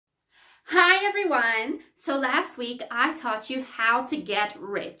everyone! So last week I taught you how to get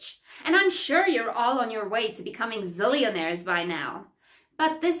rich, and I'm sure you're all on your way to becoming zillionaires by now.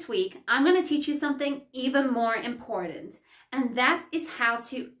 But this week I'm going to teach you something even more important, and that is how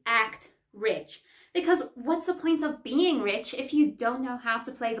to act rich. Because what's the point of being rich if you don't know how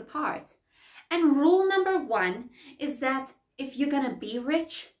to play the part? And rule number one is that if you're going to be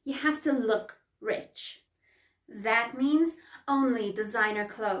rich, you have to look rich. That means only designer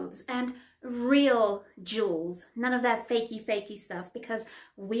clothes and real jewels. None of that fakey stuff, because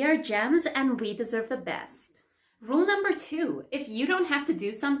we are gems and we deserve the best. Rule number two, if you don't have to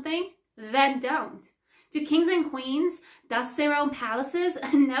do something, then don't. Do kings and queens dust their own palaces?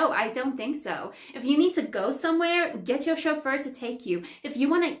 No, I don't think so. If you need to go somewhere, get your chauffeur to take you. If you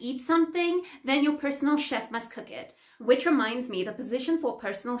want to eat something, then your personal chef must cook it. Which reminds me, the position for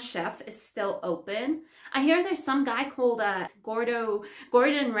personal chef is still open. I hear there's some guy called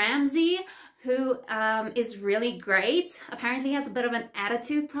Gordon Ramsay who is really great. Apparently has a bit of an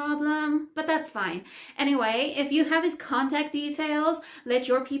attitude problem, but that's fine. Anyway, if you have his contact details, let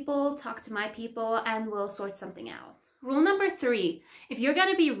your people talk to my people and we'll sort something out. Rule number three, if you're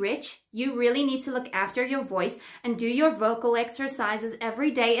gonna be rich, you really need to look after your voice and do your vocal exercises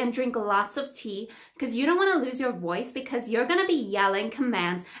every day and drink lots of tea, because you don't want to lose your voice because you're gonna be yelling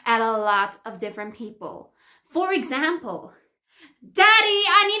commands at a lot of different people. For example, Daddy,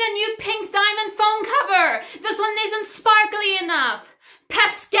 I need a new pink diamond phone cover. This one isn't sparkly enough.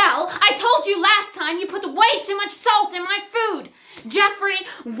 Pascal, I told you last time you put way too much salt in my food. Jeffrey,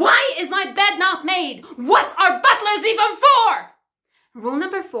 why is my bed not made? What are butlers even for? Rule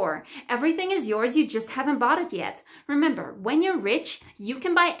number four, everything is yours, you just haven't bought it yet. Remember, when you're rich, you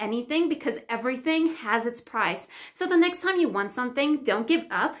can buy anything because everything has its price. So the next time you want something, don't give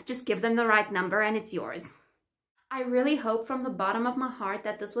up, just give them the right number and it's yours. I really hope from the bottom of my heart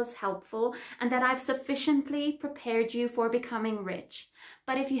that this was helpful and that I've sufficiently prepared you for becoming rich.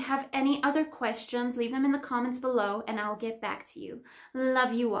 But if you have any other questions, leave them in the comments below and I'll get back to you.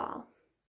 Love you all.